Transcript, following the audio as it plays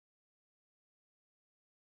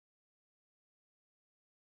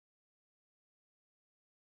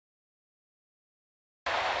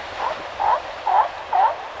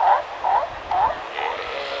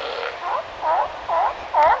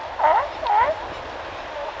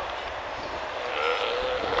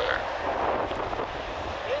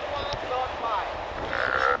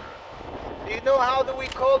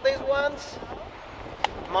ones?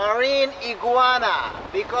 Marine iguana,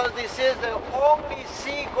 because this is the only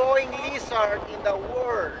sea-going lizard in the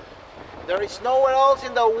world. There is nowhere else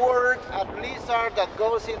in the world a lizard that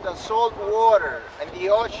goes in the salt water and the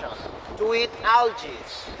ocean to eat algae.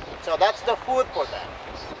 So that's the food for them.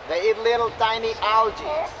 They eat little tiny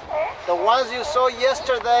algae. The ones you saw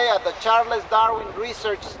yesterday at the Charles Darwin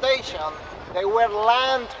Research Station, they were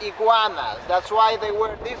land iguanas. That's why they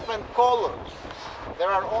were different colors. There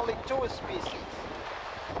are only 2 species.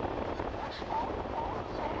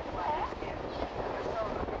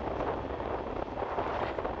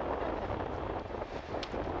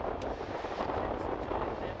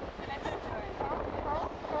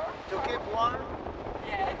 To keep warm?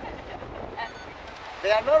 Yeah.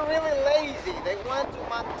 They are not really lazy. They want to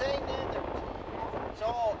maintain energy.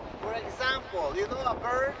 So, for example, you know a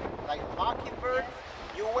bird, like a mockingbird,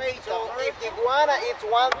 you weigh so if the iguana eats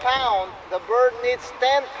 1 pound, the bird needs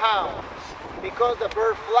 10 pounds. Because the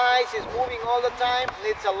bird flies, is moving all the time,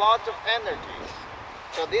 needs a lot of energy.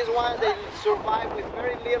 So these ones, they survive with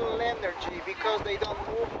very little energy because they don't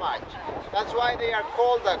move much. That's why they are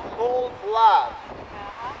called the cold-blood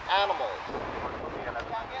animals. You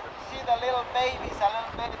can get to see the little babies a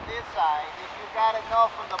little bit this side. If you got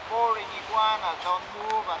enough from the boring iguanas, don't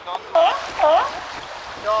move and don't do it.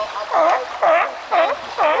 So about 2%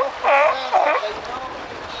 they know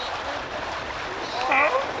to eat.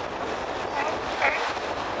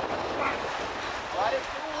 What is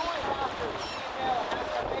doing after the female has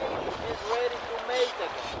a baby is ready to mate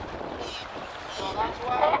again. So that's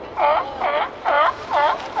why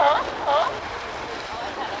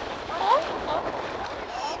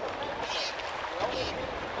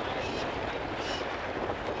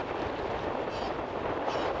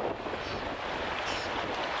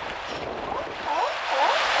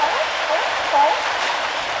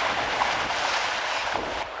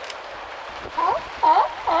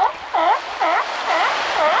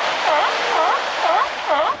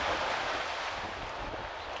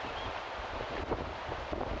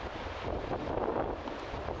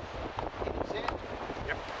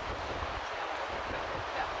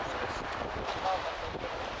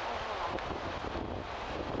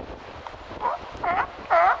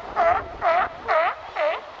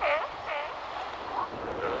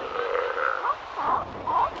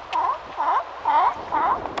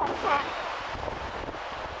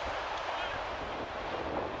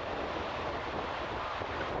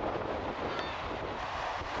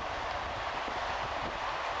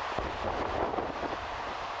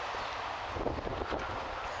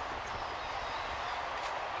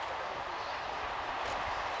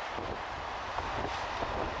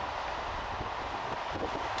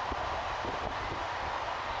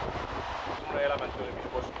elämäntyyli,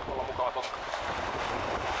 mihin voisi olla mukava totta.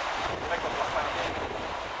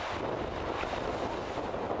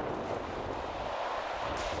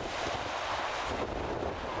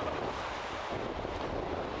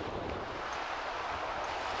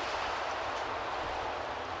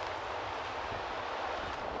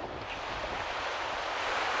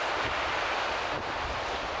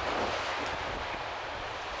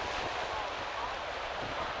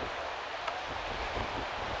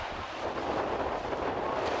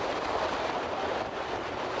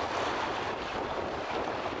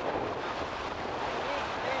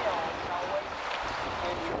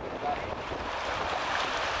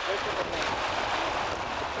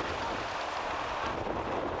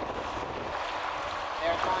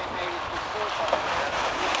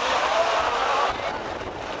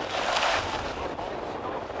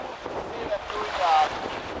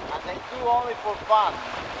 Only for fun,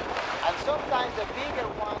 and sometimes the bigger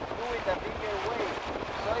ones do it the bigger way,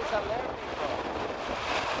 so it's a learning process.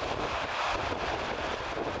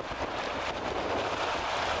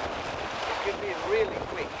 It could be really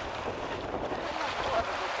quick.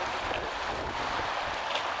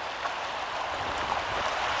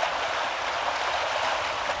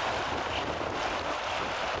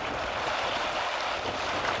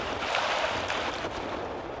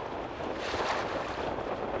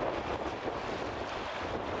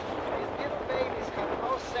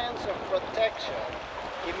 Protection.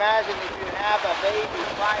 Imagine if you have a baby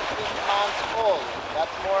 5-6 months old,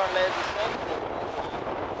 that's more or less the same thing.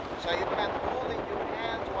 So you can hold in your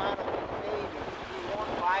hands one of the babies. He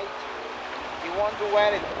won't bite you. He won't do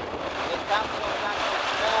anything. It comes sometimes to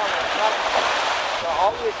smell or something. So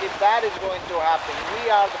always if that is going to happen,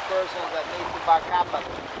 we are the persons that need to back up at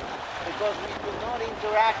them. Because we do not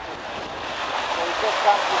interact with them. So we just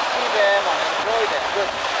come to see them and enjoy them.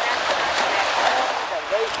 Good.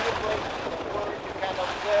 Very few places in the world you can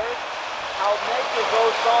observe how nature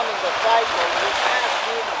goes on in the cycle without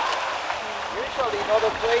humans. Usually in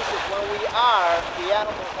other places where we are, the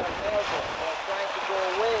animals are nervous. They're trying to go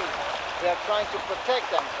away. They're trying to protect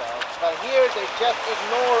themselves. But here they just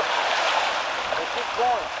ignore. They keep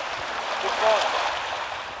going. Keep going.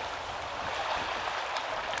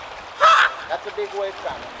 That's a big wave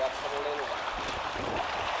coming. That's for the little one.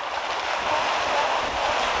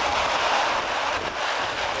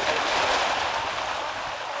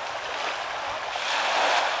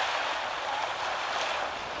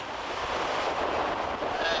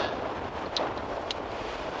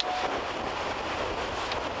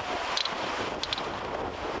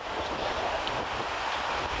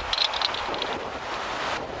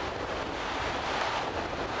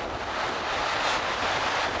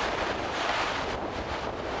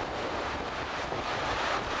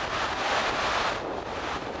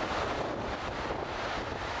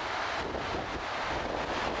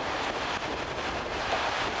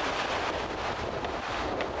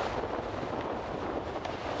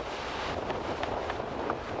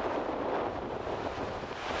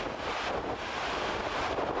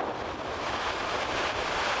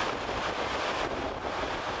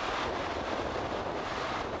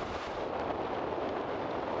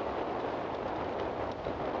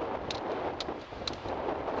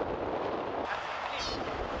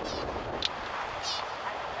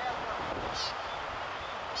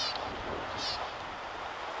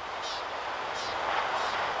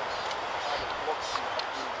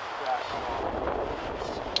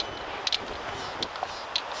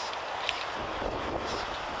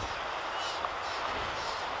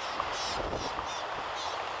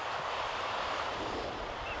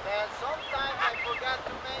 Sometimes I forgot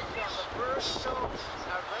to mention the bird shows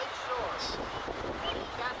are very short.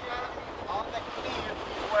 On the cliff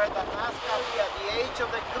where the Nazca at the edge of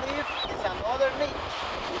the cliff is another niche.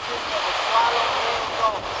 This is for the swallow-tailed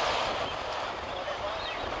dove.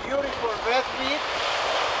 Beautiful red beak.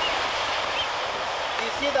 You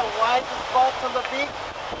see the white spots on the beak?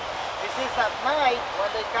 This is at night when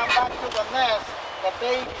they come back to the nest. The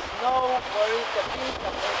babies know where is the beak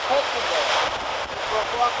and they pet it there.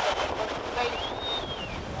 Provoke the conversation.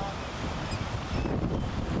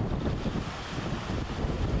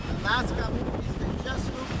 The Nazca movies, they just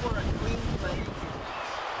look for a clean place.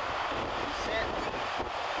 Set.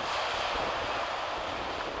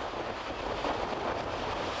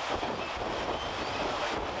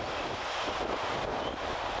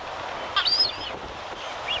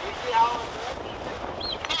 You see how it's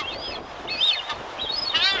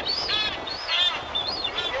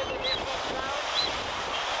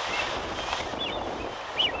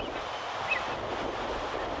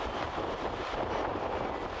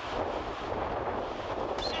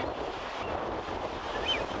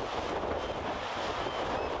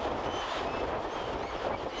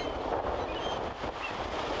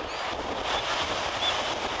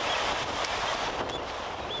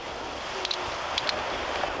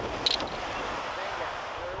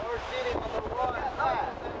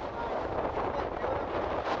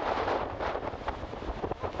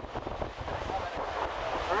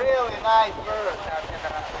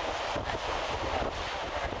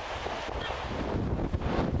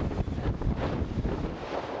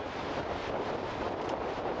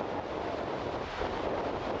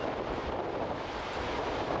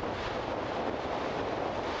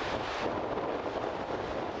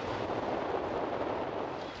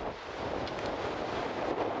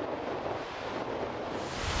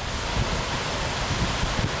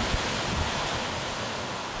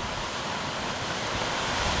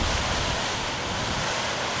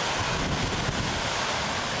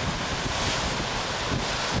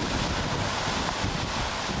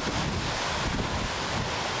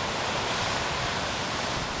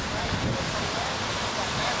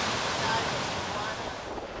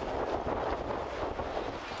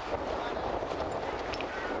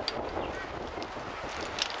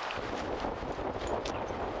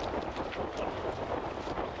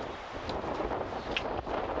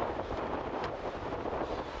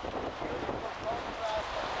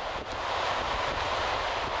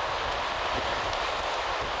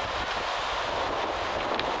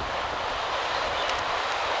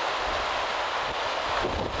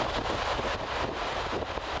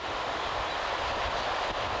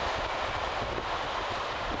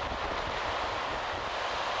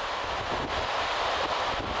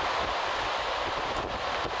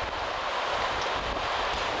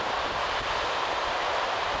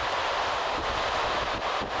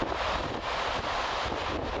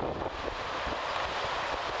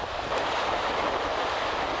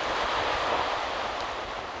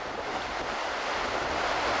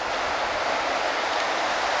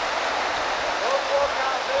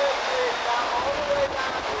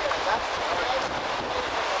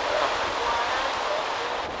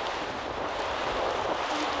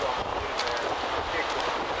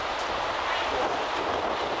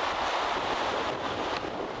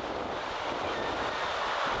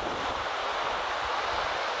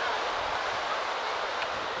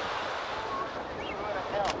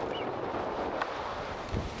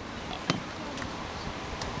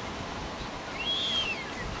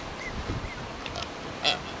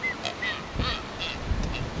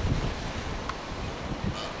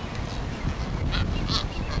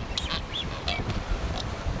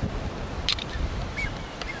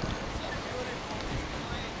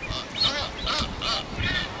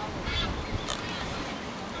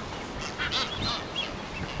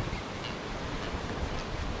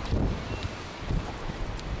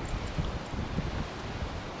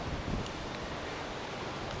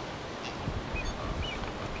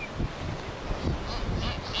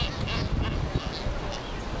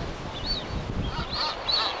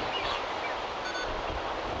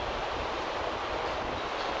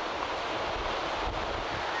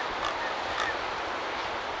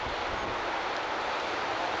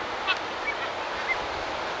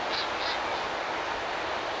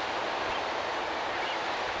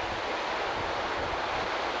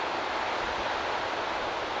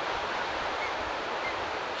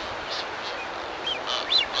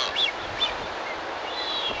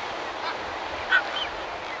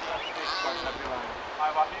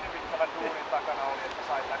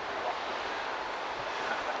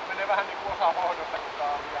vähän niinku osa hoidosta, kun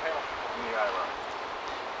tää on liian helppo. Niin aivan.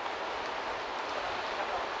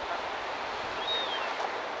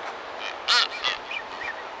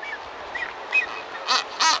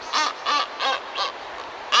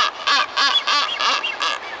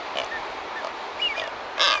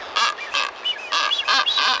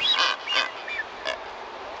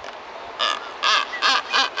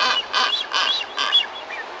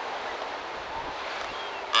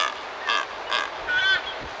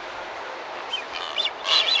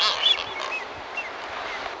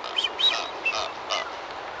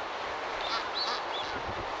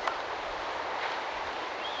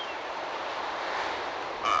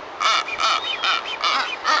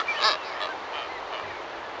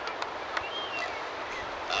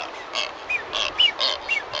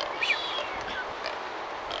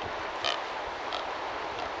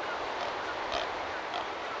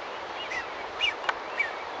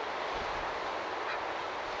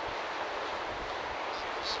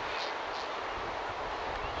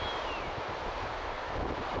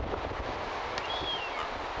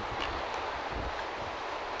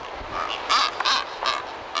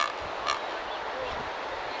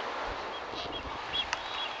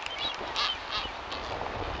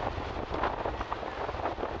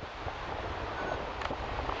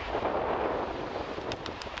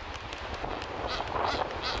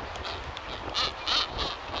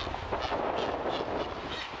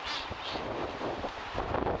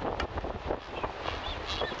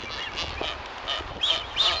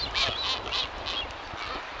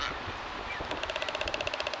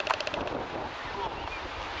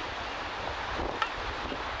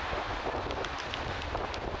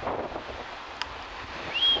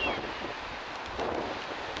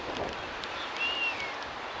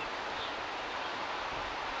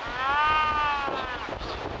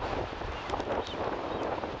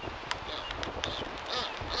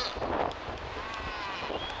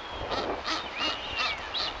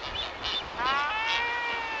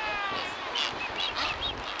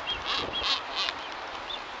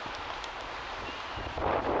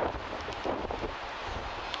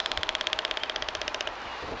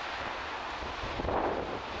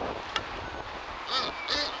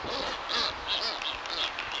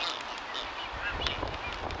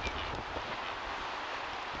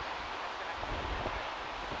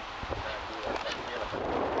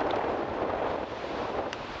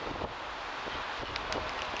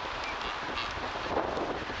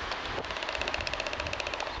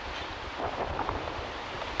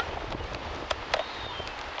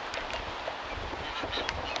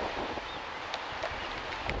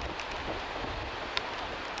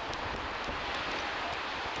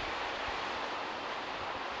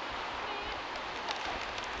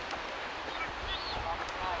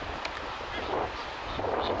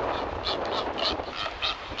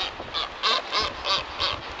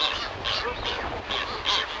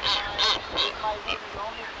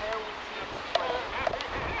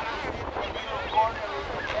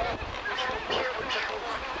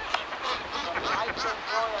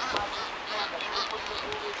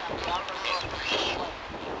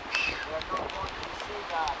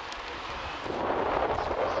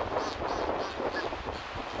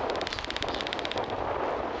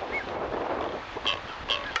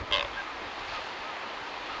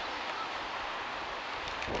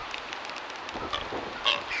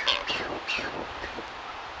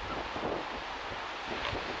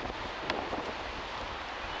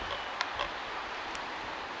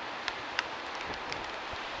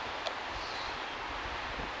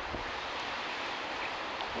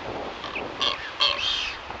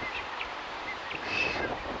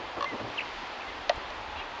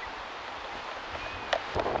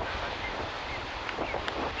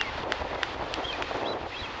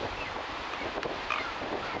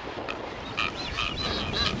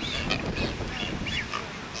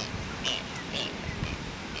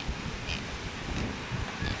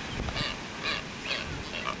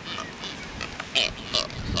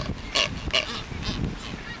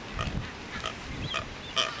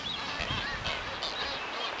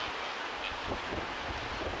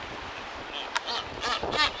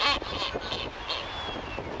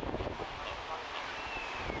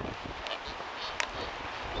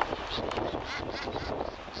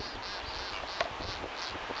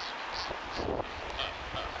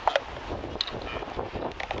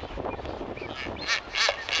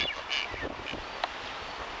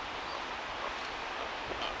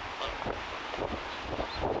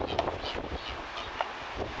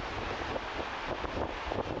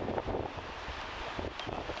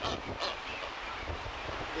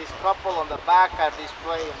 Couple on the back are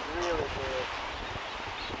displaying really good.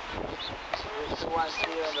 The ones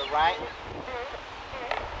here on the right.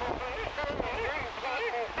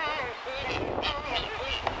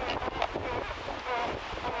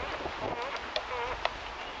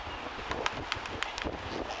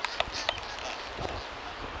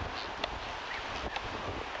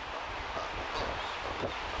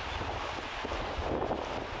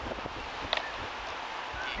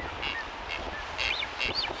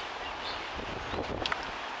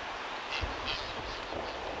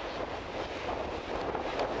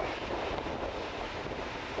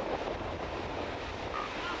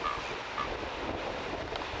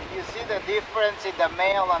 You see the difference in the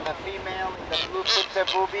male and the female in the blue Punta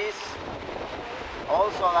boobies?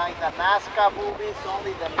 Also like the Nazca boobies,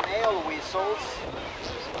 only the male whistles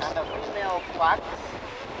and the female quacks.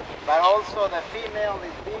 But also the female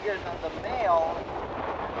is bigger than the male.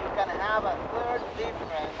 You can have a third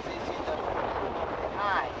difference is in the pupil of the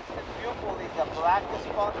eyes. The pupil is the black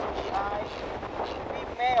spot in the eye. The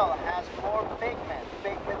female has more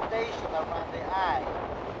pigmentation around the eye.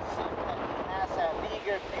 Sometimes it has a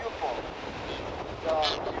bigger pupil. So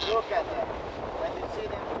if you look at them, when you see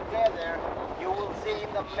them together, you will see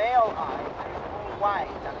in the male eye there is more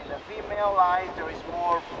white, and in the female eye there is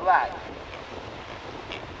more black.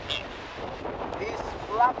 This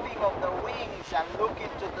flapping of the wings and looking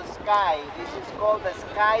to the sky, this is called the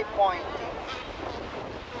sky pointing.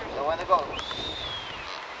 So when it goes,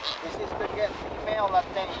 this is to get female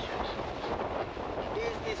attention.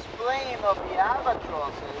 This displaying of the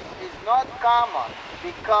albatrosses is not common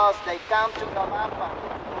because they come to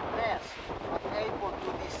Galapagos to nest from April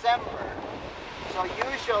to December. So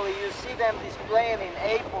usually you see them displaying in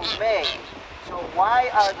April, May. So why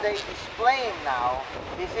are they displaying now?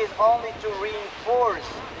 This is only to reinforce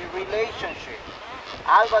the relationship.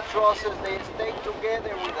 Albatrosses, they stay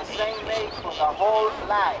together with the same mate for the whole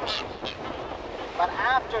life. But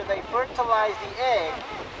after they fertilize the egg,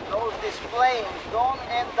 those displaying don't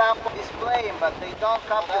end up displaying, but they don't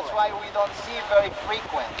come. That's why we don't see very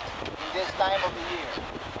frequent in this time of the year.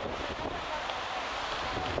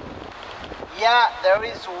 Yeah, there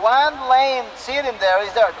is one laying sitting there.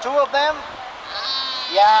 Is there two of them?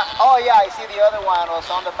 Yeah, oh yeah, I see the other one was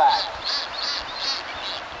on the back.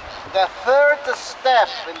 The third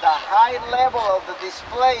step in the high level of the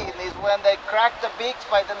displaying is when they crack the beaks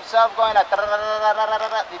by themselves going a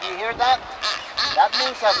did you hear that? That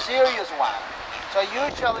means a serious one. So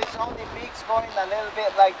usually it's only beaks going a little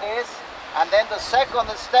bit like this, and then the second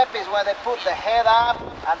step is when they put the head up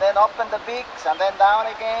and then open the beaks and then down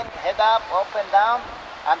again, head up, open, down,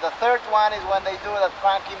 and the third one is when they do that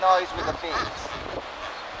funky noise with the beaks.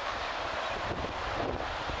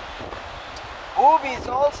 Boobies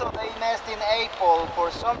also, they nest in April. For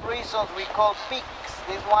some reasons we call peaks.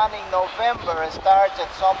 This one in November starts at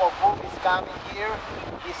some of boobies coming here.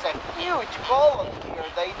 It's a huge colony here.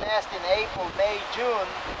 They nest in April, May, June.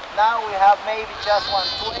 Now we have maybe just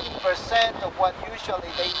 20% of what usually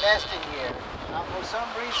they nest in here. And for some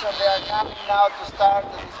reason they are coming now to start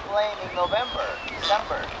the displaying in November,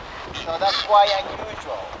 December. So that's quite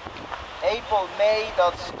unusual. April, May,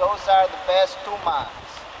 those are the best 2 months.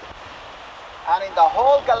 And in the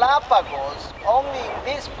whole Galapagos, only in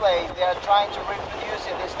this place they are trying to reproduce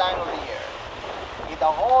in this time of the year. In the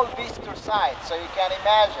whole visitor site, so you can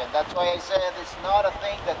imagine. That's why I said it's not a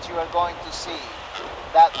thing that you are going to see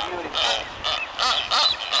that beautiful.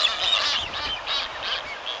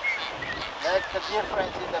 That's the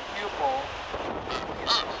difference in the pupil.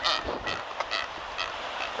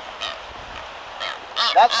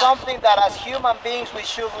 That's something that as human beings we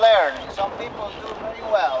should learn. Some people do very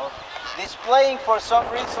well. Displaying for some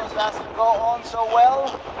reasons doesn't go on so well.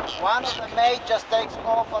 One of the mates just takes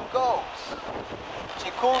off and goes.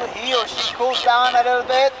 He or she cools down a little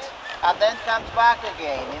bit and then comes back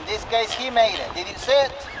again. In this case he made it. Did you see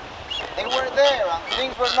it? They were there and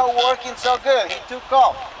things were not working so good. He took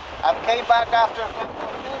off and came back after a couple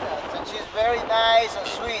of minutes, and she's very nice and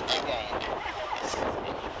sweet again.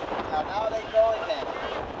 Now they go again.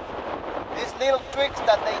 These little tricks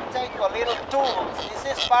that they take, or little tools,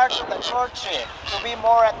 this is part of the courtship to be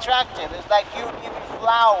more attractive. It's like you giving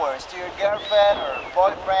flowers to your girlfriend or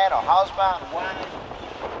boyfriend or husband, wife.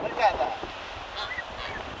 Look at that.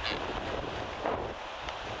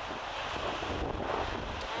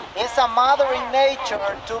 It's a mother in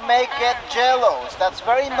nature to make it jealous. That's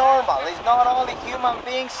very normal. It's not only human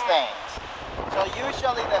beings things. So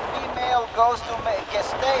usually the female goes to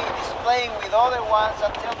stay displaying with other ones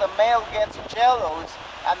until the male gets jealous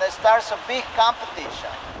and there starts a big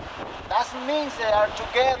competition. Doesn't mean they are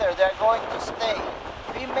together, they're going to stay.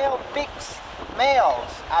 Female picks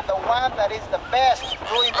males, and the one that is the best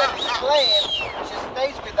doing the displaying, she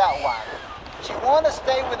stays with that one. She she won't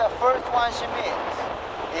stay with the first one she meets.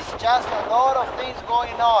 It's just a lot of things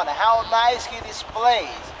going on, how nice he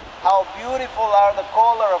displays, how beautiful are the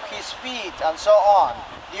color of his feet, and so on.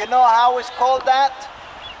 Do you know how it's called that?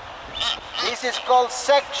 This is called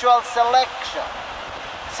sexual selection.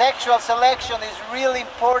 Sexual selection is really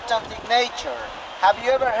important in nature. Have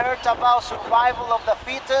you ever heard about survival of the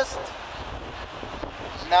fittest?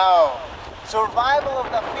 No. Survival of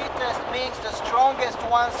the fittest means the strongest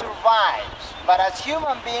one survives. But as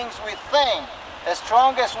human beings we think the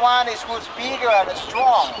strongest one is who's bigger and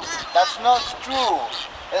strong. That's not true.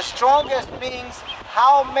 The strongest means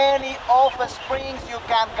how many offsprings you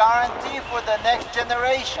can guarantee for the next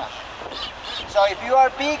generation. So if you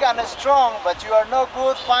are big and strong but you are no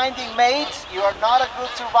good finding mates, you are not a good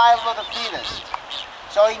survival of the fittest.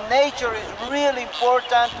 So in nature it's really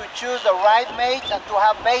important to choose the right mate and to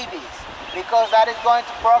have babies, because that is going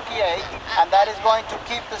to procreate and that is going to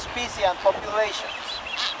keep the species and populations.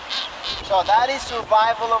 So that is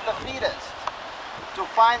survival of the fittest, to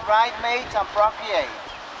find right mates and procreate,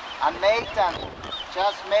 and mate and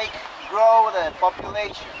just grow the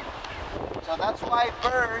population. So that's why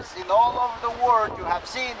birds in all over the world, you have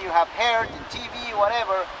seen, you have heard in TV,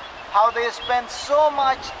 whatever, how they spend so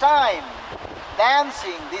much time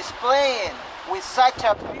dancing, displaying with such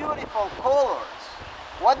a beautiful colors.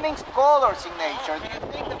 What means colors in nature? Do you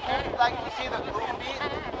think the people like to see the blue feet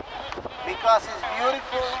because it's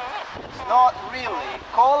beautiful? It's not really.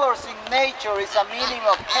 Colors in nature is a meaning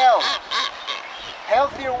of health.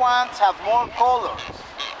 Healthier ones have more colors.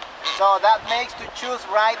 So that makes to choose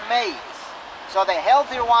right mates. So the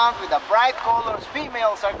healthier ones with the bright colors,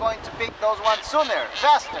 females are going to pick those ones sooner,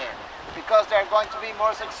 faster, because they're going to be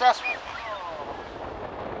more successful.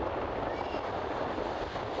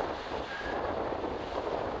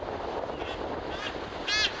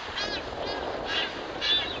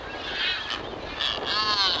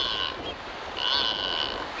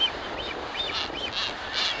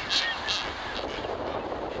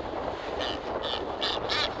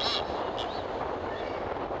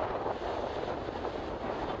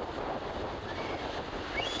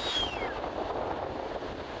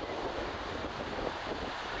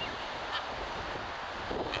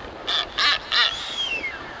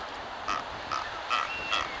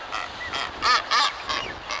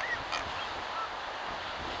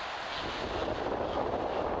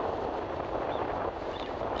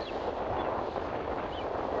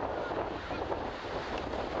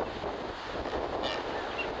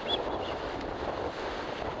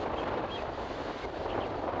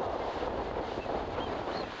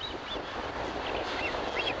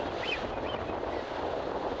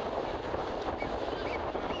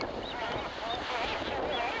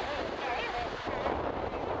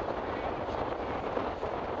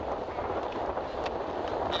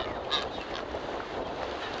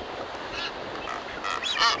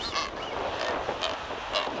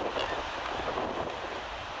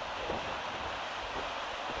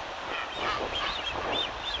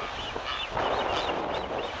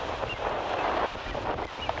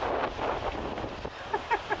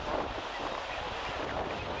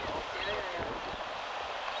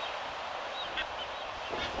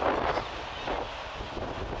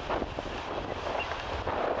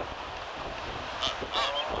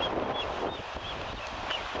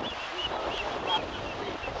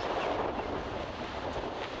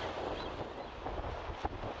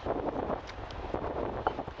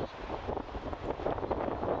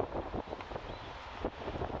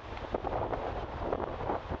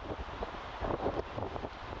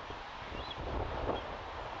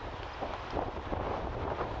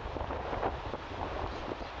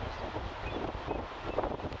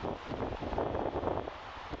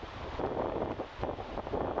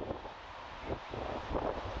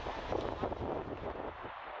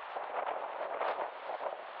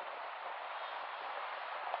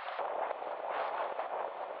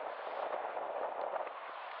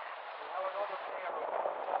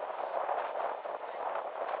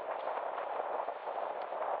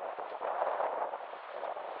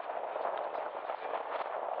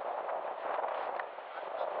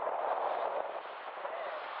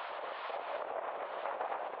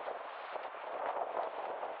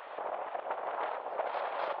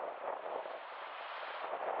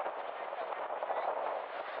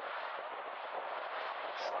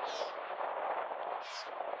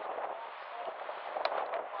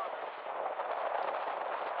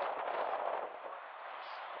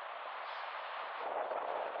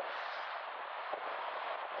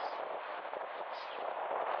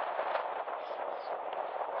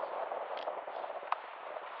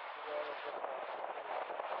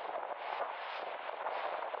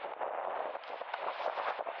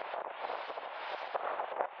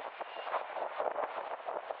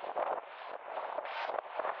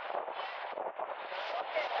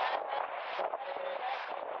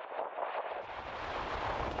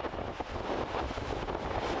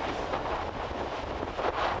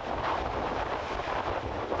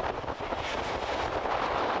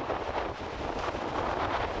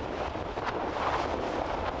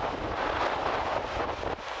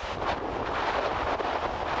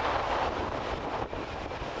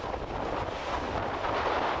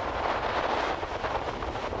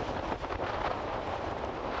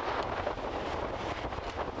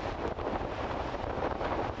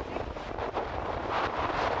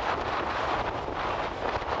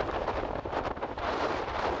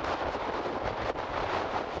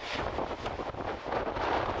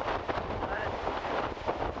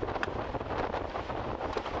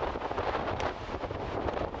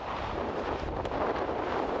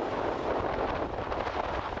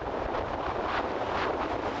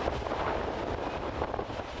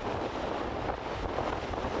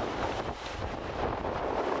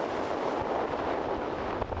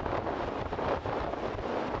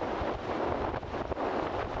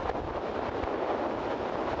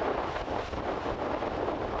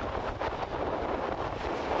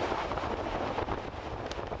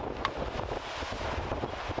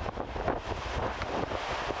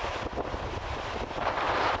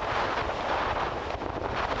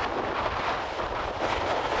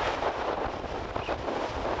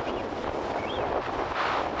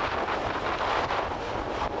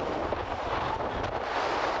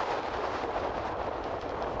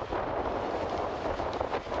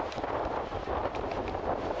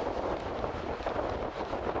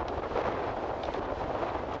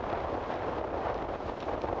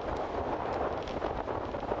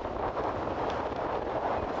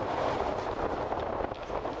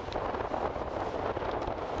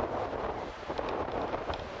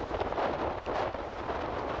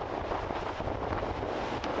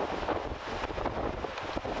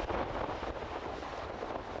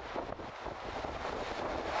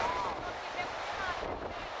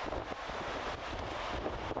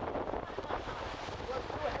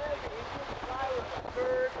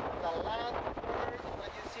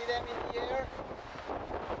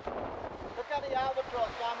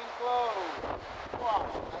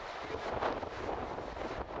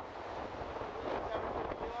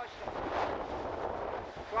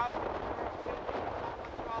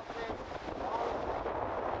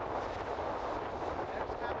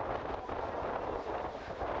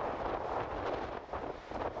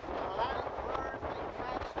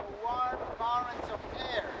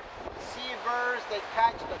 they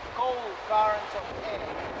catch the cold currents of air.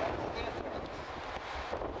 That's the difference.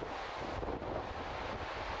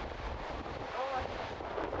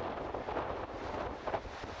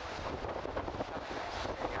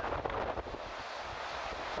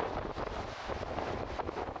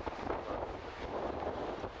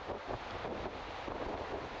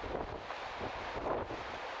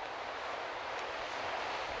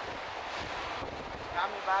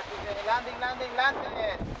 Coming back again. Landing, landing,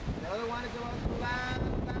 landing. The other one is about to land,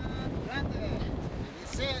 land, landing. And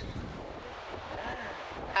this is it.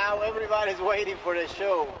 Now everybody's waiting for the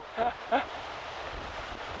show.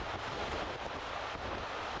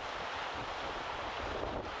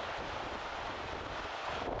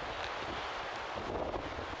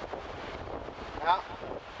 Now,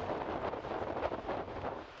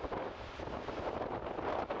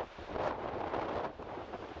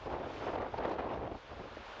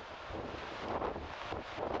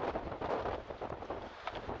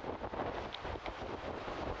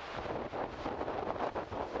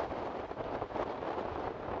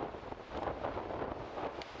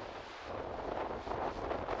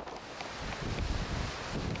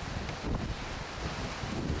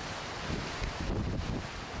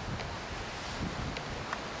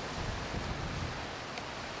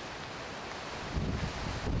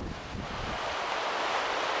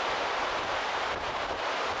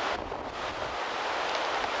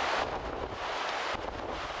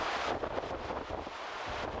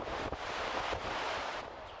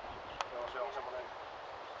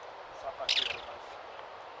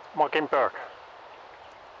 Mockingbird.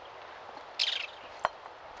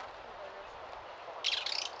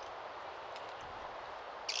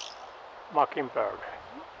 Mockingbird.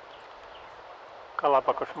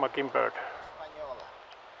 Galapagos Mockingbird. Espanola.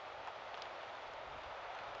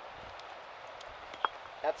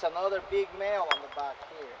 That's another big male on the back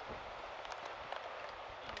here.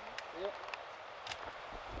 Yep.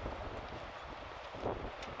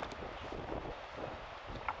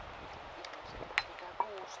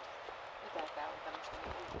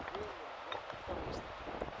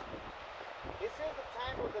 This is the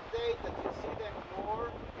time of the day that you see them more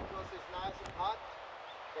because it's nice and hot.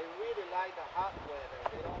 They really like the hot weather.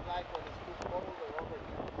 They don't like when it's too cold or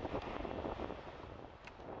overcast.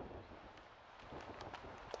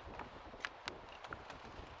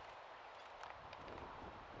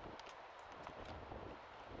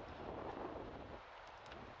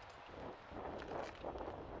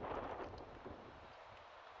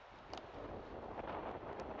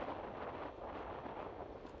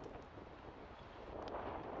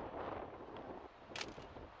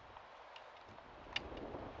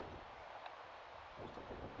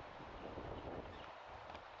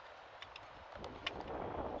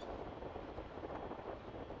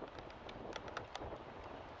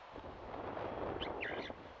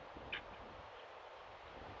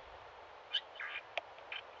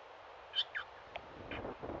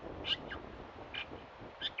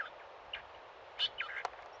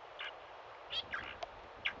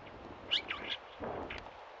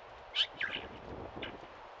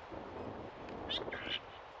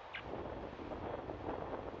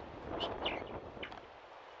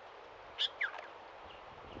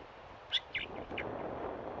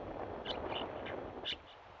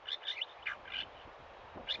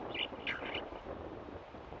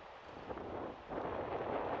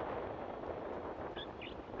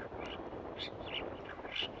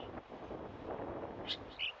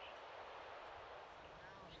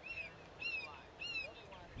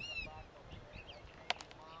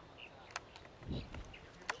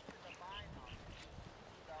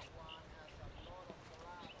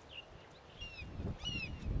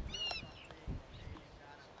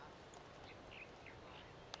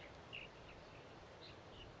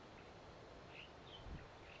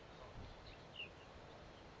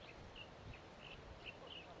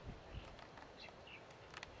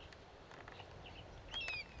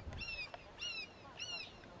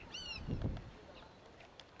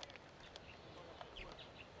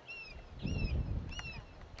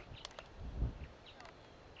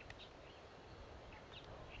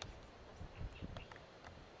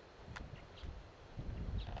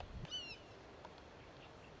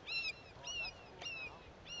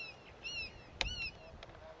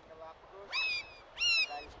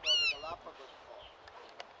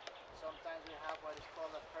 Sometimes we have what is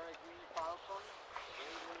called a peregrine falcon, a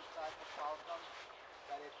very type of falcon,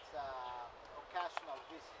 that it's occasional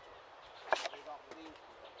visitor. They don't live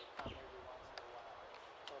here, they come every once in a while.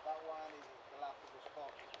 So that one is Galapagos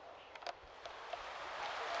falcon.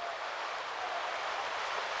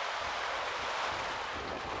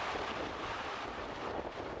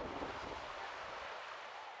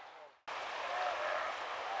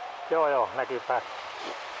 Joo, näkyy päin.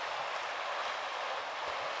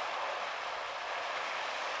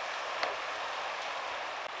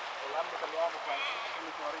 On lämmitellyt aamupäin,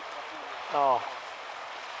 tuli tuo riittävä kuuma. Joo.